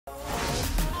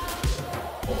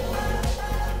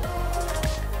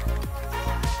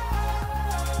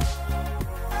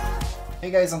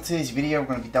Hey guys, on today's video we're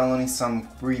going to be downloading some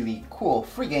really cool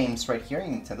free games right here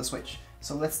in Nintendo Switch.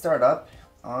 So let's start up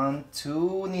on to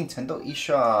Nintendo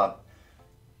eShop.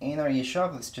 In our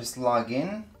eShop, let's just log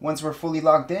in. Once we're fully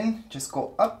logged in, just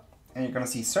go up and you're going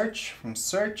to see search. From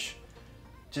search,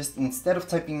 just instead of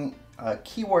typing a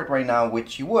keyword right now,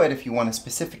 which you would if you want a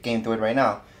specific game, do it right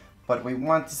now. But we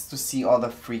want us to see all the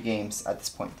free games at this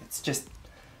point. It's just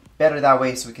better that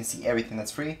way so we can see everything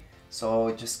that's free.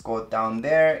 So just go down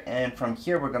there, and from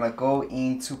here we're gonna go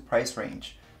into price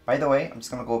range. By the way, I'm just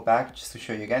gonna go back just to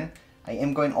show you again. I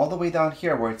am going all the way down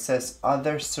here where it says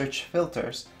other search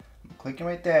filters. I'm clicking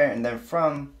right there, and then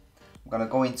I'm gonna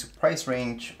go into price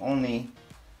range only.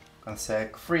 I'm gonna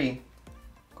select free.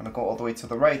 I'm gonna go all the way to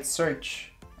the right,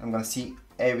 search. I'm gonna see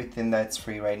everything that's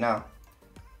free right now.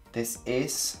 This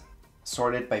is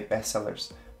sorted by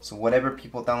bestsellers. So whatever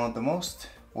people download the most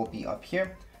will be up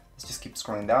here. Let's just keep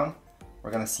scrolling down.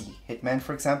 We're gonna see Hitman,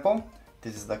 for example.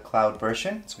 This is the cloud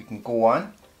version, so we can go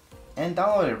on and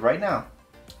download it right now.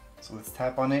 So let's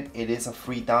tap on it. It is a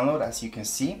free download, as you can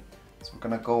see. So we're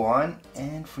gonna go on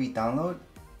and free download.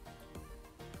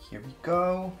 Here we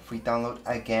go, free download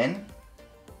again.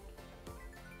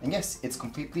 And yes, it's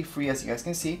completely free, as you guys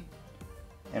can see.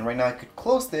 And right now I could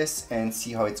close this and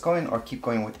see how it's going, or keep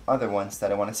going with other ones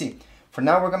that I wanna see. For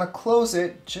now, we're gonna close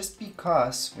it just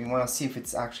because we wanna see if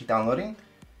it's actually downloading.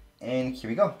 And here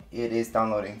we go, it is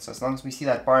downloading. So as long as we see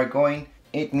that bar going,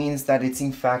 it means that it's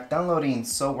in fact downloading.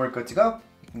 So we're good to go.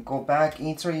 We can go back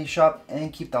into our eShop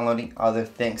and keep downloading other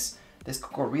things. This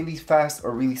could go really fast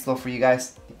or really slow for you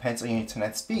guys, depends on your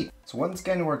internet speed. So once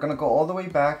again, we're gonna go all the way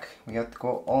back. We have to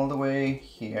go all the way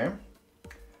here.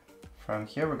 From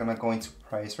here, we're gonna go into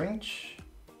price range,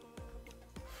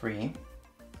 free,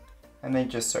 and then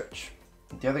just search.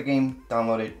 The other game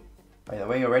downloaded by the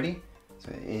way already,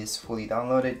 so it is fully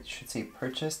downloaded. It should say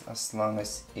purchased as long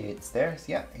as it's there. So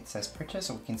yeah, it says purchased,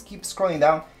 so we can keep scrolling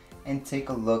down and take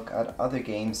a look at other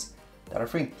games that are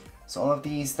free. So all of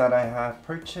these that I have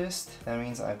purchased, that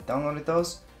means I've downloaded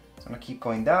those. So I'm gonna keep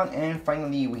going down, and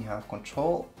finally we have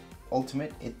Control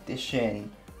Ultimate Edition.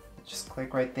 Just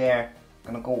click right there.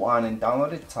 I'm gonna go on and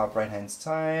download it, top right hand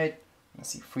side. Let's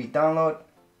see, free download.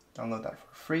 Download that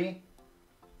for free.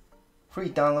 Free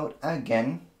download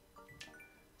again.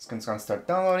 It's gonna start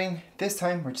downloading. This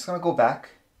time we're just gonna go back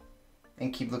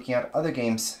and keep looking at other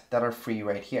games that are free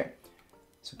right here.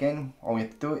 So again, all we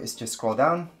have to do is just scroll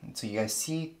down until you guys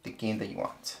see the game that you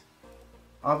want.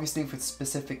 Obviously, if it's a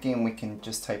specific game, we can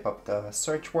just type up the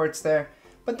search words there,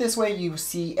 but this way you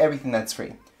see everything that's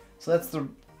free. So that's the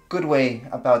good way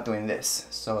about doing this.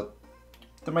 So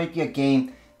there might be a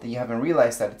game that you haven't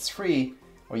realized that it's free,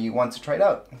 or you want to try it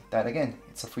out. That again,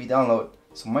 it's a free download,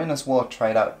 so might as well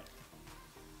try it out.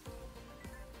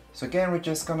 So again, we're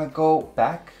just gonna go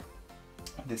back,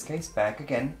 in this case, back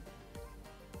again.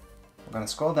 We're gonna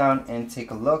scroll down and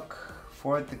take a look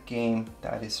for the game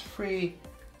that is free.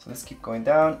 So let's keep going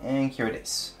down, and here it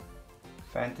is.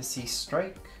 Fantasy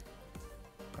Strike.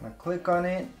 I'm gonna click on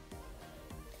it,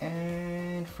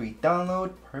 and free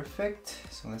download, perfect.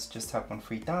 So let's just tap on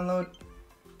free download.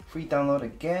 Free download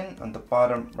again on the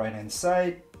bottom right hand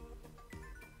side,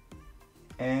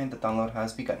 and the download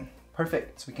has begun.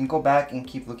 Perfect. So we can go back and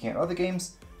keep looking at other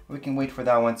games. We can wait for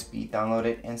that one to be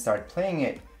downloaded and start playing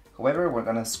it. However, we're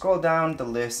gonna scroll down the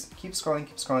list, keep scrolling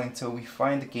until we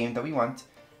find the game that we want,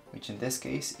 which in this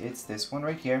case it's this one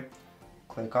right here.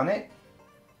 Click on it,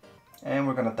 and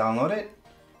we're gonna download it.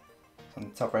 So on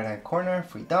the top right hand corner,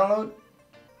 free download.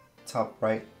 Top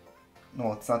right.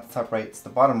 No, it's not the top right, it's the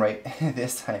bottom right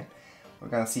this time. We're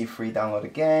gonna see free download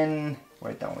again.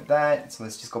 We're done with that. So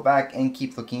let's just go back and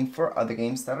keep looking for other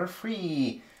games that are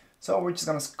free. So we're just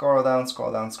gonna scroll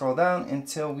down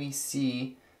until we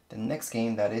see the next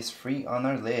game that is free on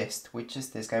our list, which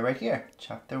is this guy right here,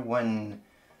 Chapter 1.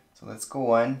 So let's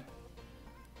go on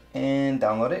and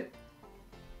download it.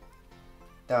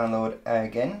 Download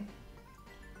again.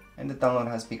 And the download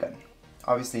has begun.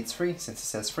 Obviously it's free since it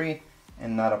says free,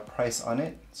 and not a price on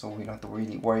it, so we don't have to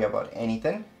really worry about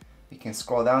anything. We can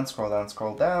scroll down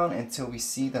until we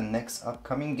see the next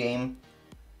upcoming game,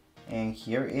 and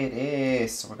here it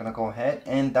is. So we're gonna go ahead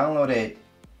and download it.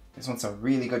 This one's a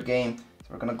really good game, so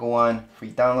we're gonna go on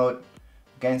free download.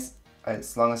 Again,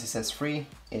 as long as it says free,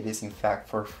 it is in fact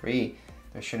for free.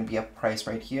 There shouldn't be a price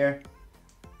right here.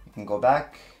 You can go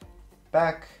back,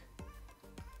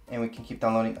 and we can keep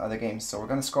downloading other games. So we're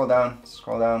gonna scroll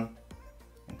down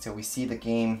until we see the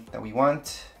game that we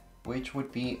want, which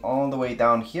would be all the way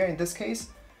down here in this case.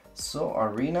 So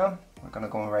Arena, we're gonna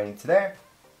go right into there,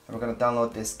 and we're gonna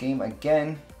download this game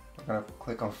again. We're gonna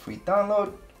click on free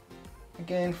download,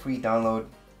 again free download,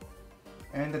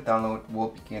 and the download will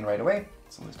begin right away.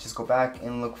 So let's just go back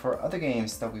and look for other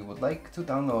games that we would like to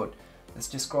download. Let's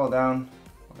just scroll down.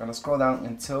 We're gonna scroll down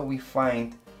until we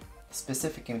find a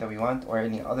specific game that we want or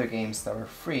any other games that are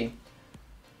free.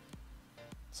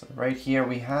 So right here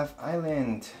we have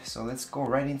Island. So let's go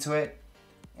right into it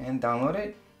and download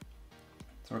it.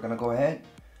 So we're gonna go ahead,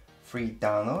 free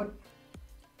download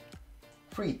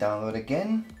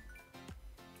again,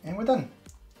 and we're done.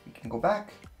 We can go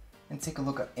back and take a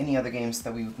look at any other games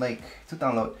that we would like to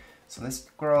download. So let's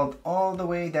scroll all the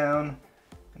way down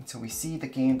until we see the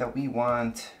game that we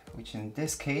want, which in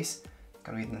this case is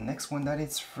gonna be the next one that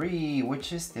is free,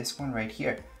 which is this one right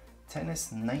here,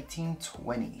 Tennis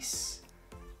 1920s.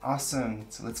 Awesome.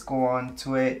 So let's go on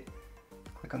to it,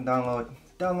 click on download,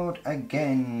 download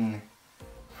again,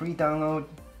 free download.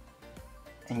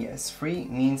 And yes, free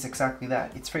means exactly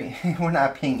that. It's free. We're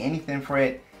not paying anything for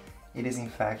it. It is in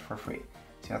fact for free.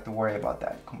 So you don't have to worry about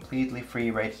that. Completely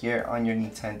free right here on your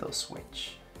Nintendo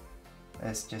Switch.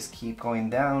 Let's just keep going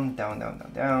down, down, down,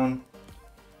 down, down,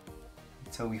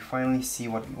 until we finally see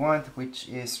what we want, which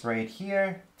is right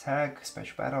here. Tag,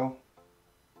 special battle.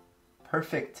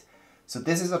 Perfect. So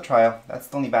this is a trial. That's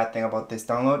the only bad thing about this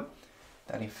download,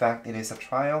 that in fact it is a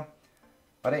trial.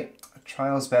 But hey, a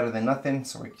trial is better than nothing,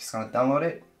 so we're just gonna download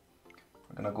it.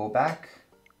 We're gonna go back,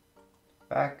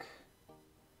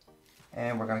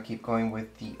 and we're gonna keep going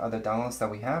with the other downloads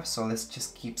that we have. So let's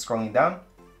just keep scrolling down.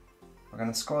 We're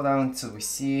gonna scroll down until we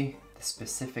see the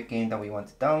specific game that we want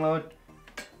to download.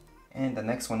 And the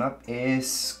next one up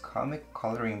is Comic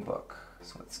Coloring Book.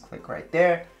 So let's click right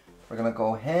there. We're gonna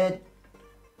go ahead,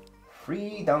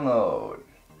 free download.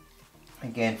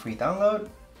 Again, free download.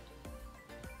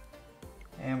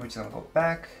 And we're just gonna go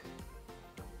back,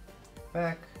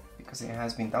 because it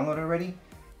has been downloaded already.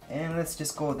 And let's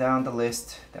just go down the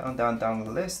list, down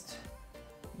the list,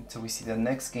 until we see the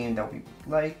next game that we would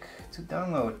like to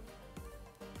download.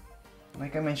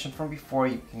 Like I mentioned from before,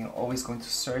 you can always go into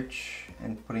search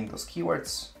and put in those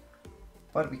keywords,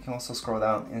 but we can also scroll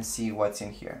down and see what's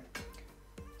in here.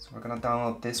 So we're gonna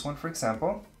download this one, for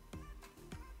example,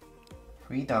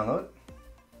 free download.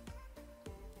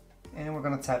 And we're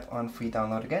gonna tap on free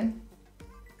download again,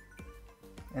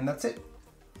 and that's it.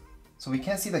 So we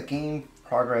can see the game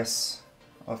progress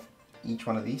of each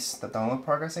one of these, the download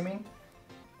progress I mean,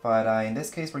 but in this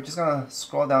case we're just gonna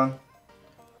scroll down,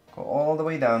 go all the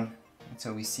way down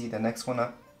until we see the next one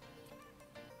up.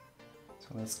 So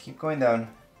let's keep going down,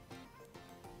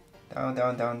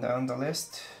 down the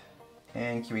list,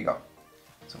 and here we go.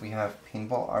 So we have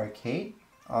Pinball Arcade,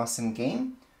 awesome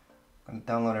game. I'm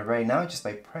gonna download it right now just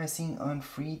by pressing on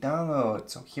free download.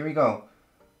 So here we go,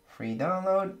 free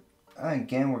download.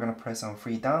 Again, we're gonna press on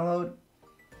free download.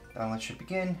 Download should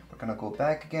begin. We're gonna go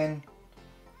back again,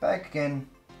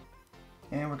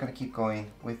 and we're gonna keep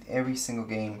going with every single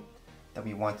game that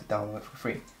we want to download for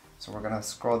free. So we're gonna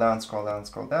scroll down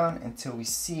until we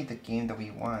see the game that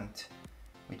we want,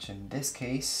 which in this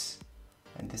case,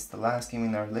 and this is the last game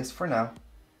in our list for now,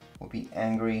 will be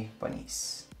Angry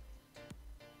Bunnies.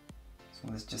 So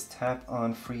let's just tap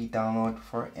on free download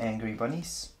for Angry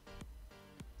Bunnies.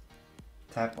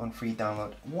 Tap on free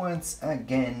download once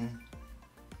again,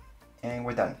 and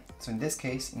we're done. So in this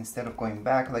case, instead of going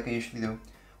back like I usually do,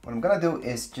 what I'm gonna do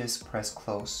is just press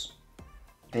close.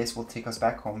 This will take us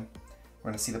back home.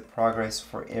 We're gonna see the progress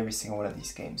for every single one of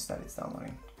these games that it's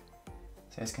downloading.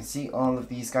 So as you can see, all of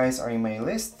these guys are in my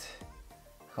list.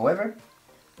 However,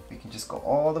 we can just go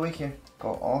all the way here,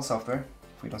 go all software.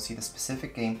 If we don't see the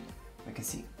specific game, we can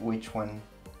see which one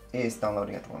is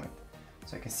downloading at the moment.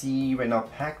 So I can see right now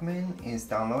Pac-Man is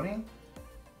downloading.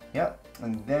 Yeah,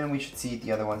 and then we should see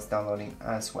the other ones downloading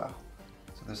as well.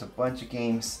 So there's a bunch of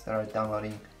games that are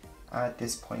downloading at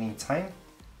this point in time.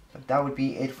 But that would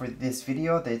be it for this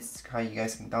video. That's how you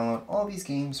guys can download all these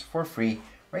games for free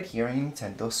right here on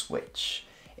Nintendo Switch.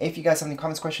 If you guys have any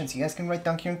comments, questions, you guys can write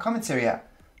down here in the comments area.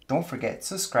 Don't forget,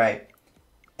 subscribe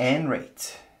and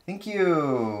rate. Thank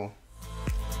you.